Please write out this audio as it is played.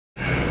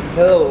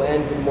Hello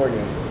and good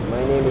morning.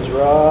 My name is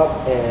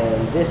Rob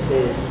and this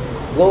is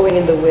Blowing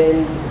in the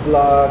Wind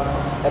Vlog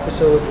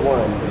Episode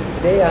 1.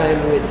 Today I'm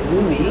with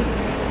Louie.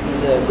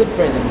 He's a good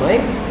friend of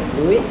mine.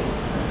 Louie.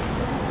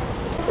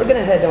 We're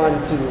gonna head on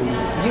to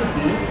UP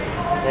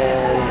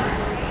and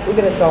we're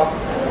gonna talk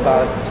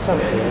about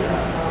something.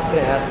 I'm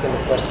gonna ask him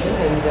a question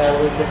and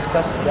we'll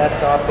discuss that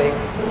topic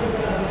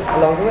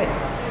along the way.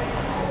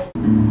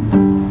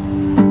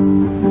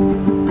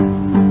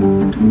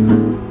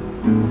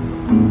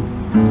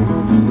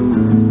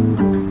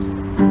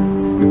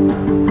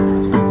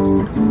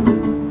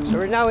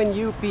 Now in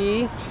UP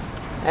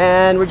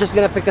and we're just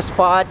gonna pick a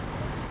spot.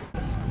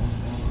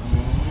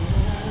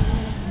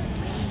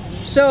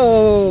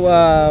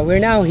 So we're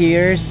now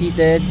here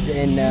seated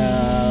in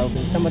a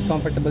somewhat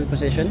comfortable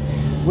position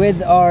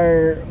with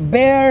our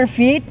bare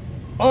feet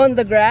on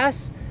the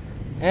grass,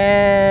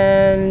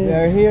 and We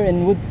are here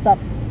in Woodstock,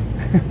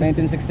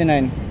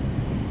 1969.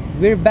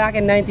 we're back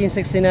in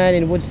 1969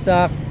 in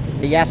Woodstock,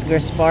 the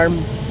Yasgur's farm.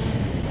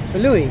 So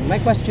Louie, my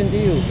question to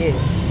you is,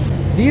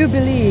 do you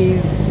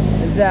believe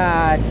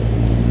that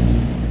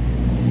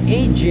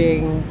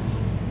aging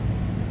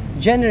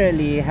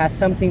generally has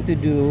something to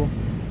do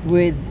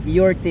with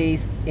your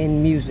taste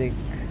in music?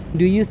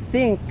 Do you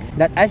think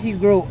that as you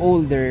grow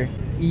older,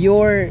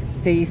 your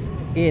taste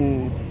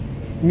in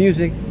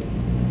music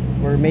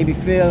or maybe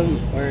film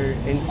or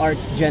in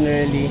arts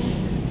generally,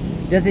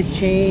 does it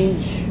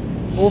change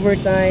over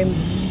time?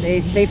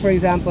 Say for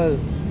example,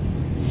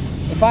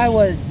 if I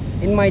was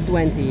in my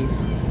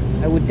 20s,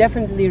 I would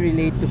definitely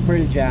relate to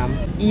Pearl Jam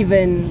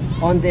even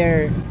on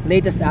their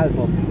latest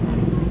album.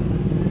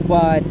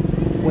 But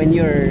when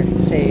you're,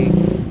 say,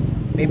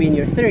 maybe in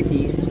your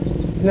 30s,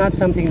 it's not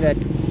something that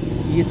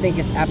you think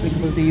is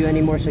applicable to you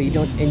anymore, so you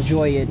don't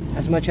enjoy it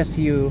as much as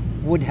you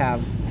would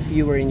have if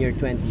you were in your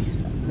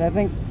 20s. So I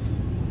think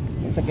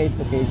it's a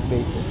case-to-case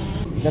basis.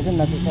 It doesn't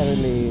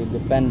necessarily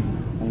depend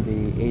on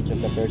the age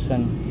of the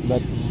person,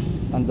 but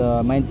on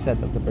the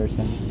mindset of the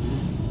person.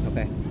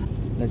 Okay.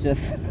 Let's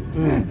just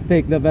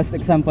take the best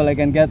example I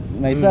can get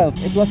myself.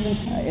 It wasn't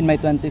in my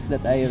 20s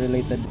that I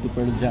related to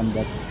Pearl Jam,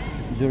 but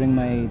during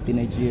my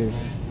teenage years.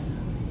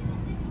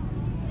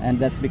 And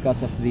that's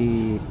because of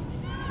the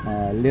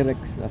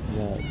lyrics of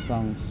the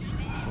songs.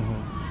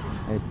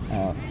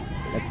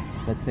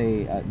 Let's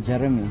say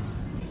Jeremy.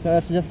 So I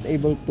was just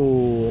able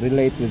to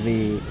relate with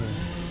the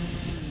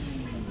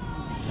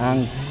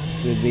angst,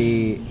 with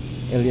the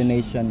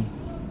alienation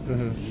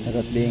that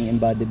was being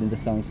embodied in the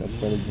songs of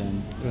Pearl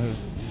Jam.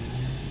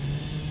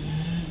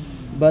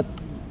 But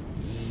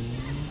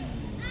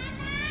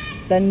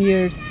 10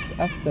 years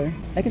after,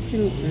 I can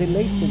still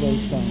relate to those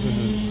songs.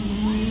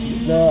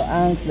 The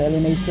angst, the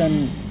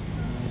alienation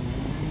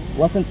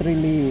wasn't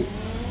really,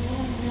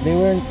 they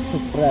weren't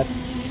suppressed.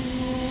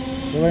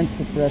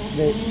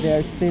 They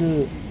are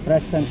still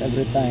present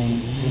every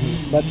time.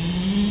 But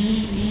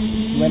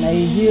when I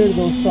hear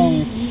those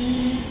songs,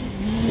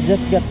 it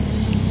just gets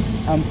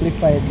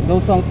amplified.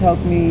 Those songs help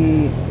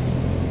me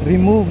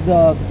remove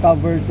the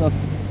covers of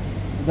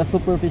the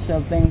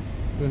superficial things.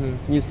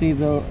 You see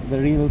the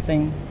real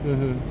thing,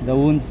 the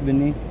wounds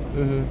beneath.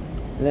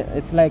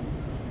 It's like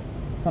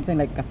something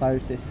like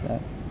catharsis.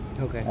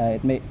 Okay.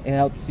 It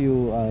helps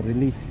you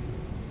release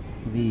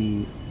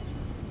the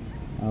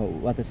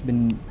what has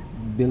been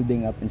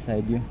building up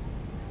inside you.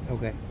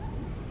 Okay.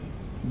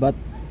 But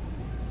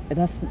it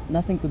has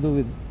nothing to do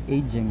with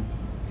aging,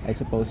 I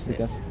suppose,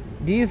 because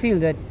Do you feel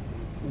that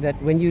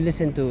when you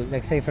listen to,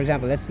 like, say for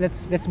example,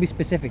 let's be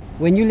specific.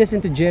 When you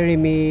listen to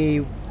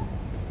Jeremy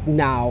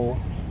now,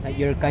 like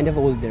you're kind of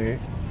older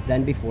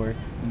than before,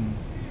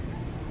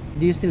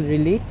 do you still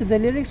relate to the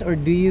lyrics, or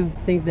do you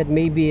think that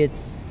maybe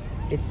it's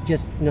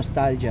just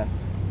nostalgia?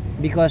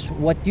 Because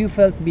what you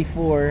felt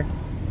before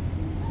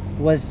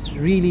was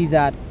really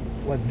that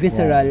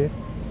visceral,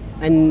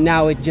 and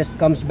now it just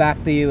comes back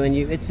to you, and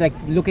it's like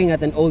looking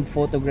at an old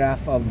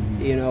photograph of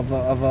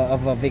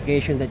of a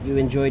vacation that you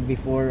enjoyed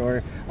before,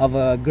 or of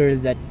a girl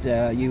that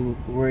you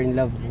were in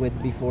love with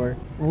before.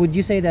 Would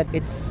you say that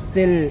it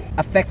still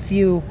affects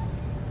you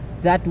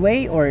that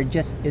way, or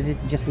is it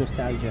just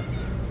nostalgia?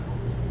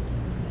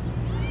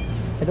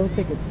 I don't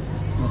think it's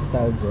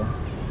nostalgia.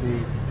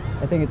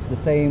 I think it's the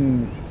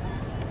same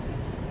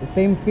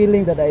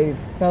feeling that I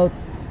felt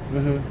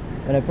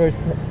when I first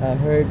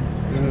heard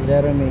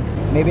Jeremy.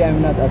 Maybe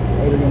I'm not as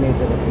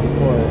alienated as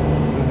before,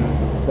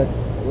 but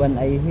when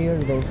I hear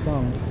those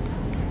songs,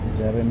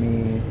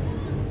 Jeremy,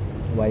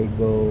 Why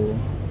Go,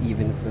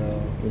 Even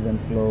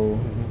Flow,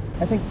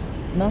 I think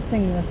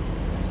nothing has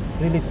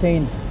really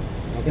changed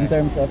in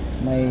terms of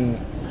my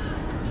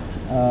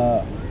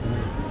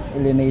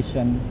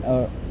alienation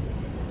or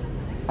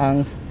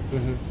angst.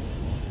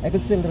 I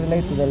could still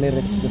relate to the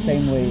lyrics the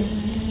same way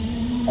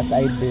as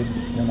I did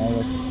when I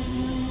was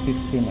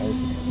 15 or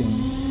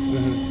 16.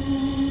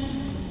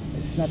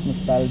 It's not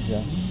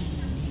nostalgia.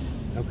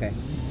 Okay.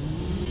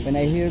 When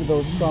I hear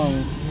those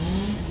songs,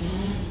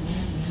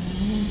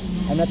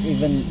 I'm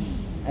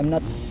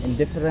not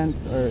indifferent,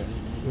 or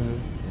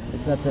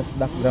it's not just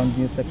background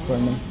music for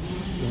me.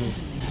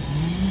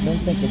 don't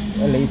think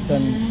it's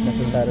elation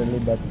necessarily,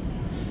 but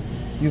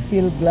you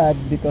feel glad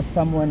because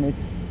someone is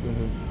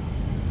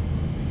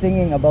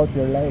singing about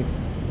your life.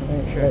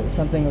 Sure.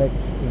 Something like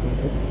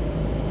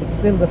it's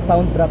still the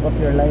soundtrack of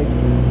your life.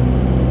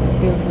 It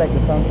feels like the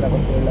soundtrack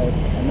of your life,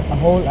 and a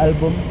whole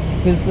album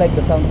feels like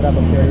the soundtrack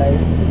of your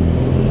life.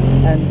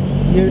 And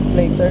years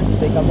later,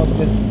 they come up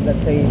with,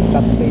 let's say,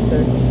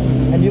 Backspacer,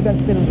 and you can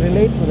still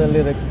relate to the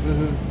lyrics.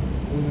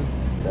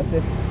 It's as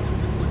if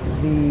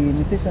the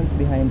musicians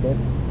behind it,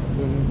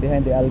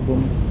 behind the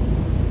album,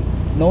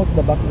 knows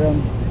the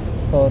background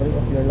story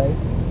of your life.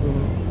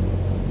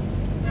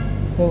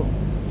 So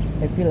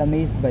I feel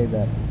amazed by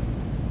that.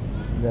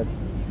 That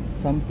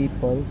some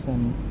people,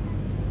 some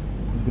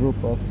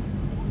group of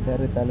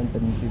very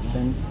talented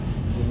musicians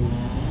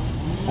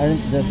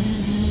aren't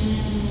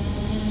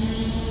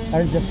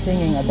just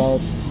singing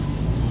about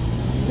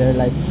their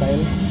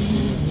lifestyle,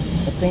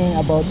 but singing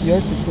about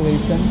your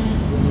situation.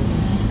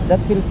 That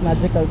feels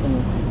magical to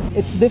me.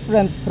 It's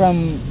different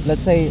from,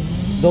 let's say,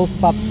 those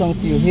pop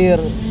songs you hear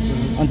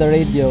on the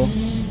radio,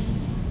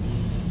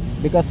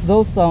 because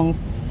those songs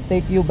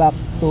take you back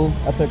to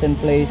a certain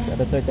place at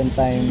a certain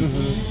time.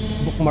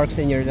 Bookmarks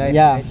in your life.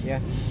 Yeah. Right? Yeah.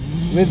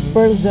 With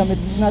Pearl Jam,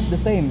 it's not the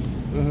same.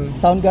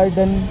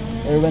 Soundgarden,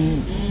 or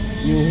when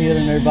you hear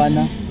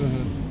Nirvana,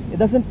 it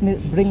doesn't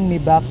bring me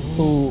back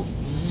to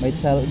my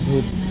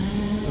childhood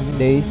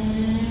days.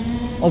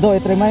 Although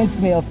it reminds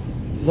me of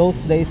those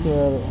days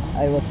where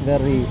I was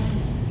very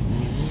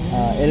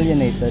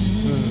alienated.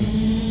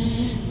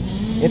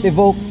 It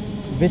evokes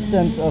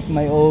visions of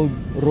my old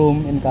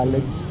room in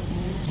college.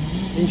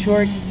 In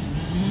short,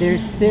 they're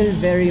still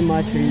very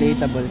much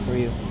relatable for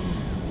you.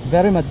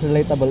 Very much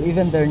relatable,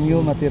 even their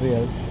new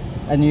materials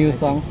and new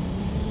songs.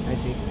 I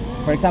see.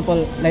 For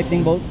example,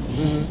 Lightning Bolt.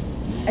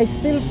 I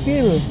still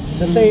feel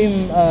the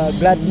same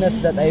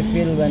gladness that I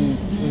feel when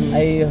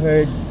I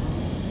heard,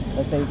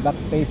 let's say,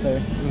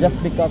 Backspacer,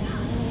 just because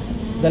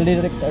the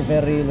lyrics are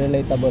very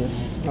relatable.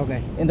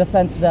 Okay. In the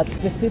sense that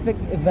specific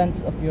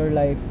events of your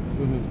life,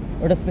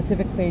 or the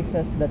specific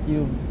phases that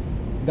you've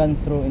gone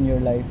through in your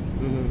life,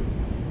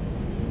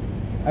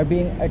 are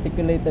being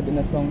articulated in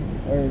a song,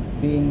 or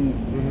being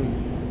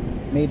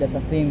made as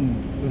a theme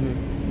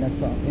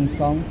in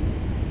songs.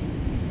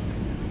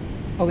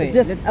 Okay. It's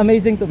just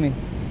amazing to me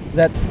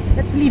that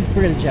Let's leave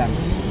Pearl Jam.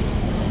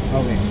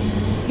 Okay.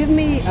 Give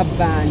me a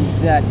band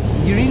that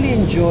you really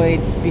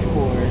enjoyed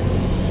before,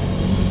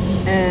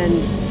 and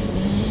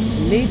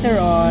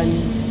later on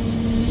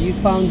you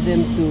found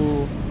them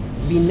to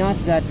be not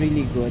that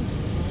really good,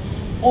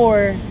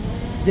 or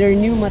their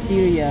new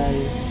material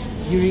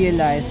you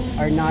realized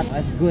are not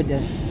as good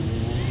as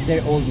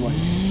their old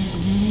ones.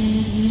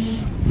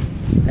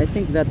 I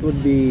think that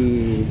would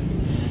be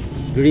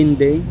Green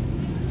Day.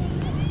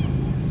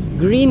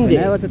 Green Day.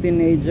 When I was a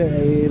teenager,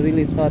 I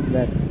really thought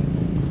that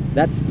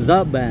that's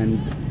the band.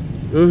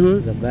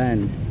 The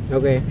band.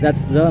 Okay.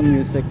 That's the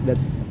music.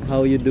 That's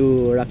how you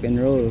do rock and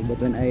roll. But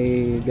when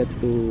I get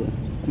to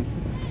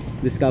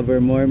discover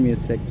more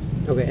music,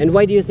 Okay. And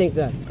why do you think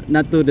that?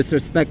 not to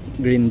disrespect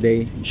Green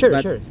Day, Sure.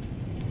 but Sure.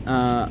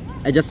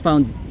 I just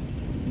found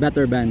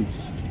better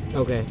bands.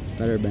 Okay.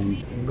 Better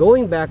bands.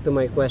 Going back to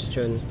my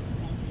question,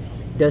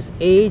 does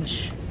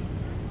age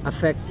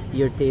affect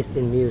your taste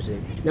in music?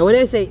 Now, when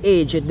I say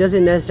age, it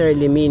doesn't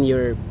necessarily mean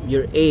your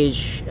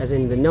age as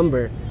in the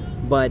number,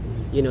 but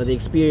you know, the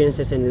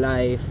experiences in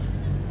life,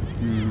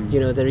 you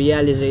know, the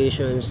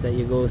realizations that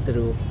you go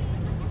through.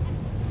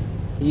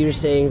 You're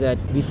saying that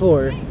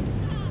before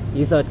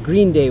you thought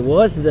Green Day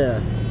was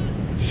the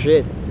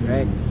shit,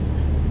 right?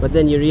 But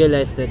then you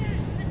realize that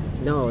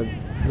no,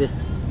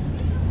 this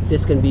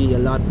can be a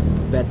lot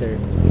better.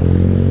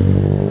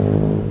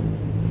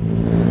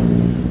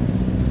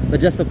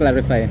 But just to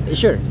clarify,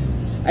 Sure.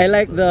 I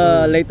like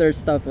the later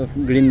stuff of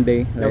Green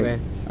Day. Like, Okay.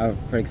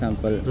 for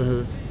example,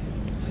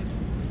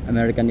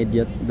 American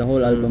Idiot, the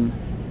whole album,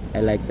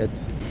 I liked it.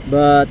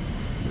 But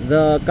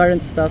the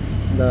current stuff,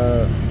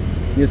 the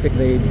music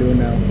they do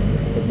now,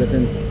 it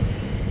doesn't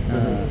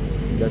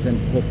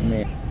hook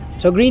me.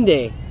 So Green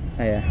Day.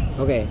 Yeah.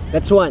 Okay,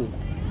 that's one,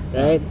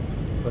 right?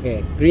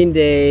 Okay, Green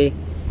Day.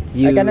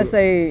 You Can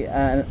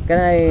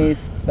I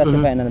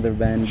specify another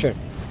band? Sure.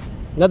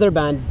 Another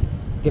band.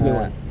 Give me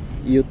one.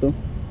 U2.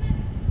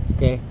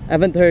 Okay. I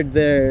haven't heard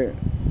their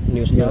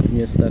New stuff.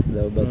 new stuff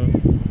though, but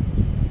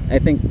I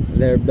think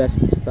their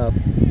best stuff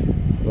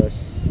was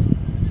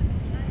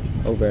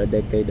over a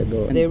decade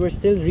ago. They were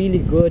still really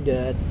good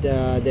at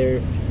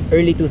their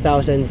early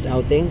 2000s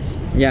outings.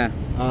 Yeah.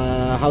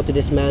 How to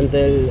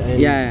dismantle and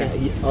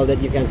all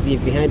that you can't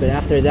leave behind. But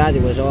after that,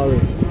 it was all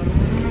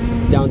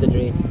down the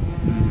drain.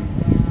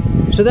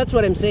 So that's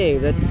what I'm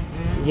saying. That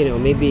you know,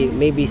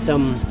 maybe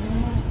some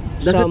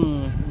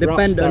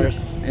rock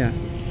stars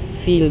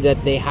feel that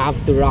they have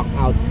to rock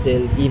out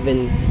still,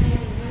 even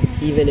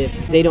if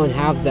they don't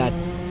have that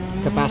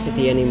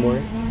capacity anymore,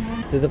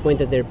 to the point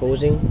that they're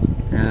posing.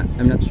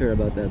 I'm not sure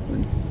about that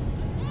one.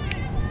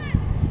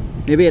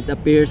 Maybe it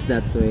appears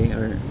that way,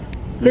 or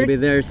maybe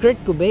there's Kurt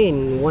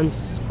Cobain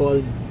once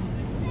called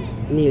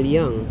Neil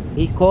Young.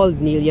 He called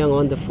Neil Young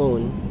on the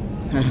phone,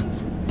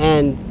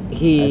 and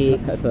he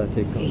I thought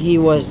you called. he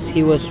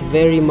was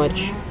very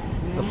much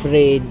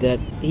afraid that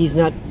he's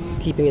not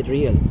keeping it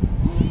real.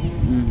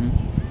 Mhm.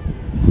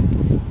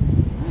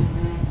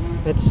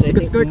 That's, I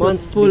Because think, Kurt was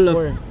months full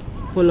before.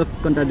 full of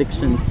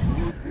contradictions.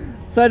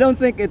 So I don't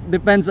think it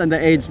depends on the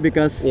age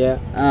because Yeah.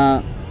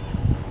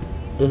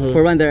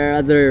 for one there are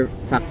other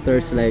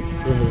factors like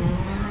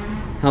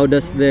how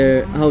does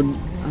the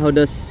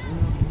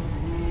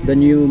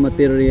new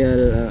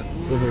material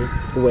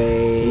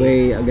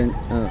Way. again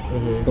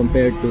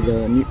compared to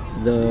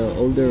the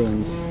older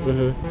ones.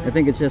 I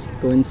think it's just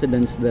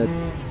coincidence that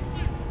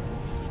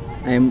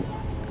I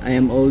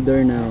am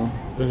older now,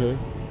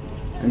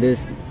 and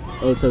this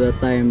also the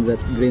time that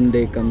Green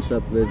Day comes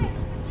up with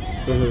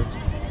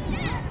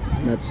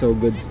not so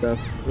good stuff.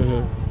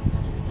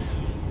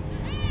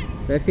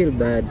 I feel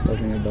bad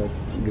talking about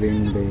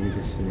Green Day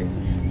this way.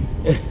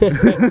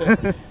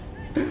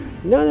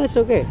 No, that's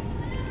okay.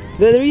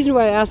 The reason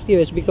why I asked you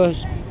is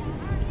because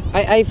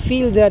I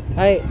feel that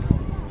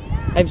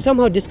I've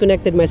somehow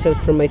disconnected myself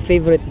from my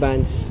favorite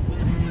bands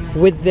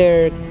with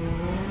their,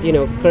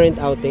 current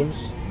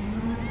outings.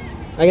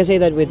 I can say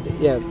that with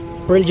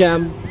Pearl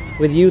Jam,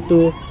 with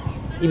U2,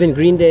 even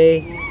Green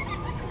Day,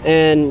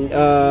 and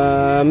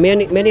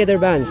many other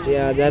bands.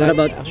 Yeah, that What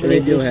about actually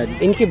Radiohead?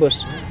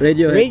 Incubus.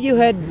 Radiohead.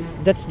 Radiohead,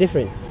 that's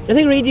different. I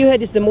think Radiohead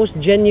is the most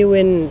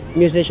genuine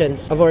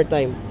musicians of our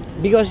time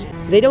because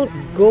they don't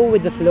go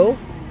with the flow.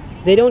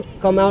 They don't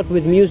come out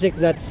with music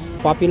that's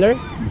popular.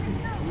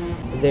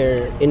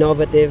 They're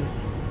innovative.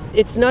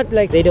 It's not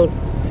like they don't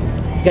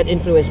get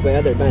influenced by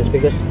other bands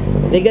because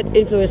they get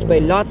influenced by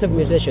lots of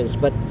musicians,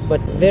 but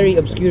very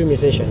obscure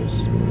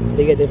musicians.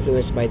 They get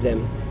influenced by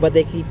them, but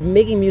they keep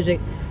making music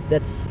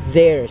that's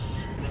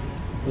theirs.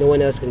 No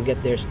one else can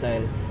get their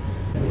style.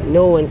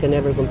 No one can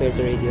ever compare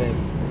to Radiohead.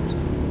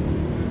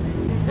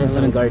 And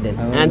Soundgarden.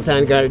 And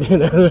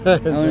Soundgarden.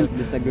 I wouldn't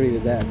disagree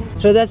with that.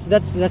 So that's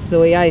the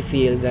way I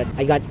feel, that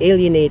I got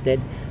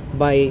alienated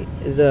by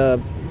the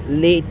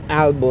late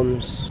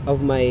albums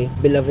of my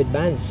beloved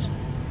bands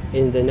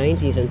in the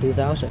 90s and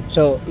 2000s.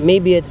 So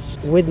maybe it's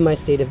with my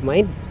state of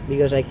mind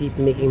because I keep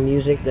making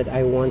music that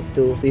I want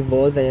to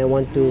evolve and I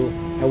want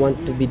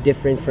to be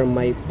different from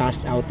my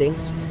past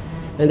outings.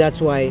 And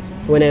that's why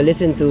when I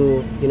listen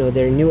to,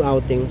 their new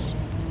outings,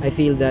 I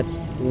feel that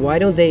why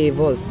don't they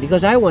evolve?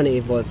 Because I want to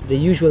evolve. The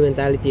usual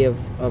mentality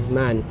of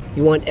man.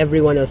 You want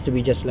everyone else to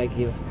be just like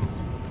you.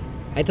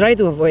 I try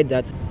to avoid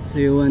that. So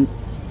you want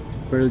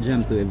Pearl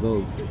Jam to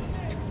evolve?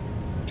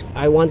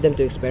 I want them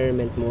to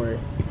experiment more,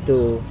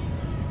 to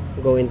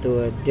go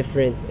into a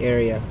different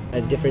area,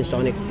 a different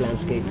sonic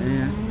landscape.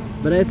 Yeah.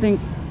 But I think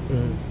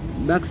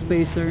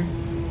Backspacer,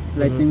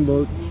 Lightning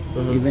Bolt,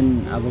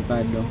 even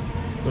Avocado,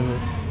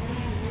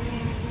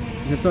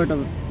 it's a sort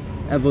of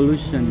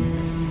evolution.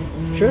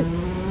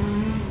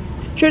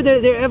 Sure,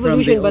 they're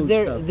evolution, the but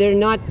old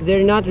stuff.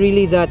 they're not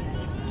really that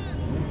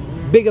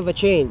big of a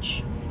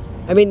change.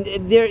 I mean,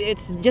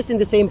 it's just in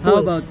the same pool.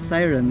 How about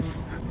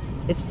Sirens?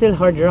 It's still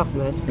hard rock,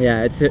 man.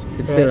 Yeah, it's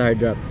still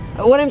hard rock.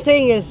 What I'm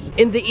saying is,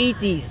 in the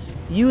 80s,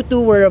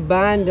 U2 were a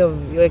band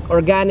of like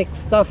organic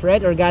stuff,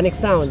 right? Organic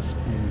sounds.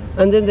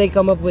 And then they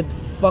come up with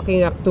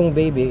fucking Actung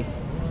Baby,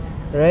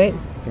 right?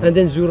 And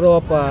then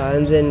Zuropa,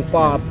 and then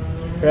Pop,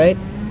 right?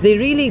 They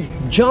really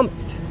jumped.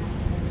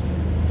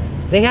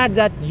 They had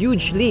that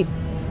huge leap.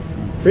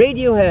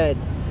 Radiohead,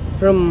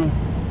 from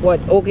what?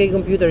 OK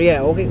Computer,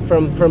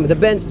 from the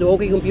Benz to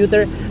OK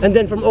Computer, and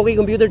then from OK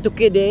Computer to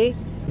Kid A.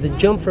 The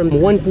jump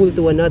from one pool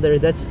to another,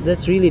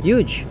 that's really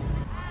huge.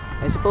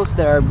 I suppose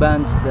there are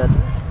bands that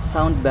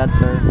sound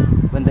better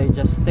when they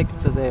just stick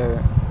to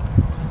their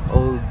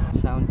old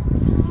sound.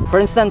 For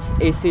instance,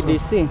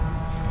 AC/DC.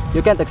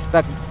 You can't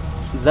expect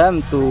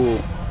them to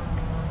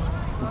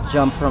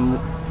jump from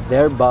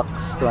their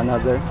box to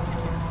another.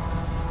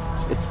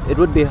 It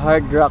would be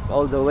hard rock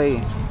all the way.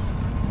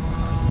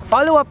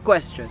 Follow-up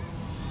question.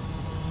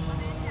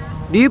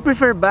 Do you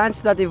prefer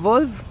bands that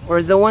evolve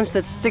or the ones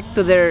that stick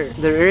to their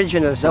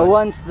original The sound?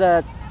 ones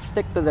that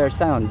stick to their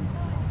sound.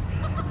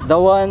 The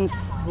ones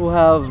who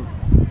have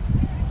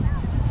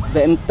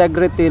the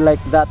integrity like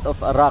that of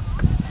a rock.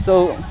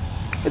 So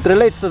it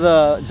relates to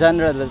the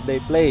genre that they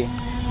play.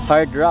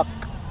 Hard rock.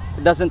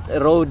 It doesn't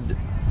erode.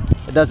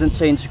 It doesn't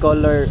change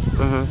color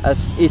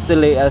as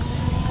easily as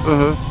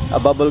a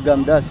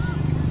bubblegum does.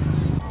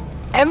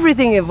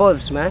 Everything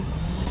evolves, man.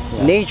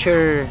 Yeah.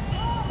 Nature,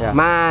 Yeah.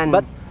 man,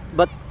 But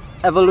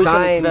evolution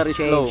is times very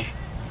change. slow.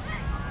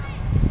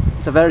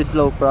 It's a very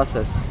slow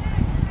process.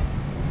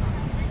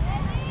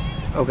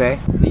 Okay.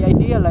 The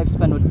ideal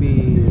lifespan would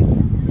be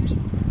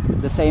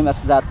the same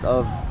as that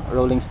of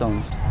Rolling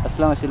Stones, as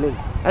long as you live.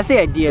 That's the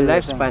ideal Yeah,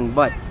 lifespan,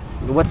 but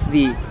what's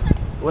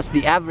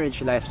the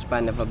average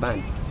lifespan of a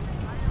band?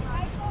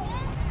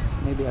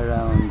 Maybe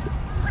around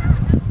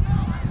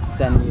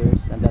 10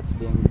 years, and that's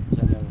being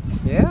generous.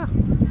 Yeah,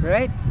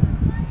 right?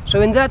 So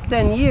in that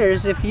 10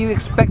 years, if you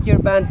expect your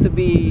band to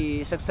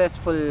be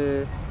successful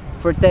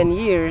for 10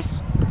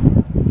 years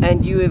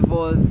and you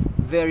evolve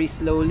very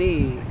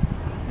slowly,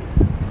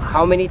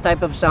 how many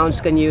type of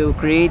sounds can you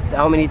create?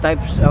 How many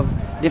types of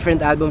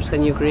different albums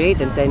can you create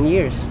in 10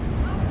 years?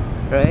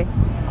 Right?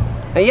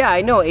 And yeah,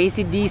 I know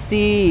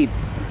AC/DC,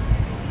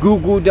 Goo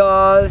Goo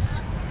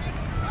Dolls,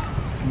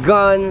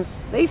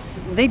 Guns,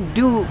 they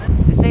do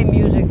the same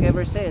music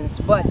ever since.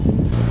 But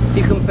if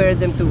you compare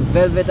them to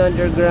Velvet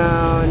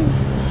Underground,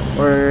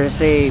 or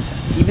say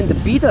even the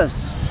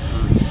Beatles,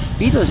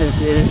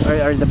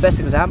 are the best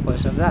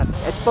examples of that.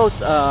 I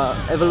suppose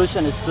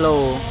evolution is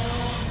slow,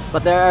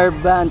 but there are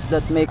bands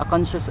that make a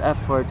conscious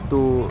effort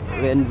to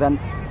reinvent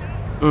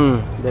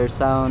their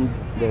sound,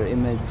 their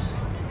image.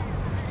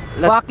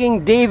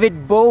 Fucking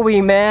David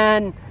Bowie,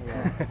 man.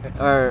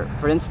 Or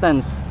for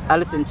instance,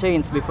 Alice in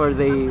Chains, before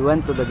they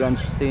went to the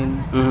grunge scene,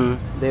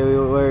 they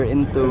were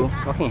into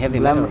Fucking heavy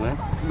glam- metal, man.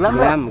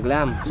 glam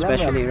Glam,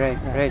 especially rock.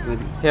 right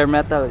with hair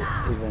metal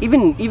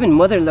even. even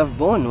Mother Love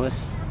Bone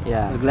was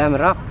Yeah. glam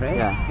rock, right?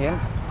 Yeah.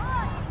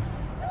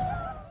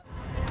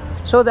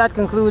 So that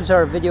concludes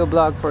our video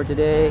blog for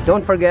today.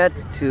 Don't forget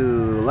to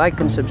like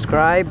and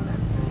subscribe.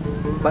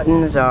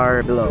 Buttons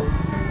are below,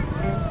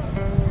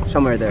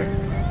 somewhere there.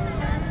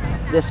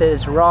 This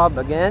is Rob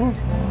again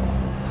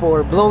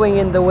for Blowing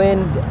in the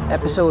Wind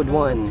episode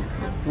 1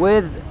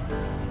 with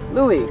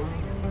Louie.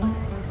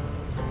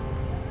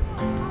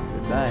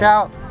 Goodbye.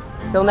 Ciao.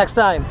 Till next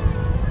time.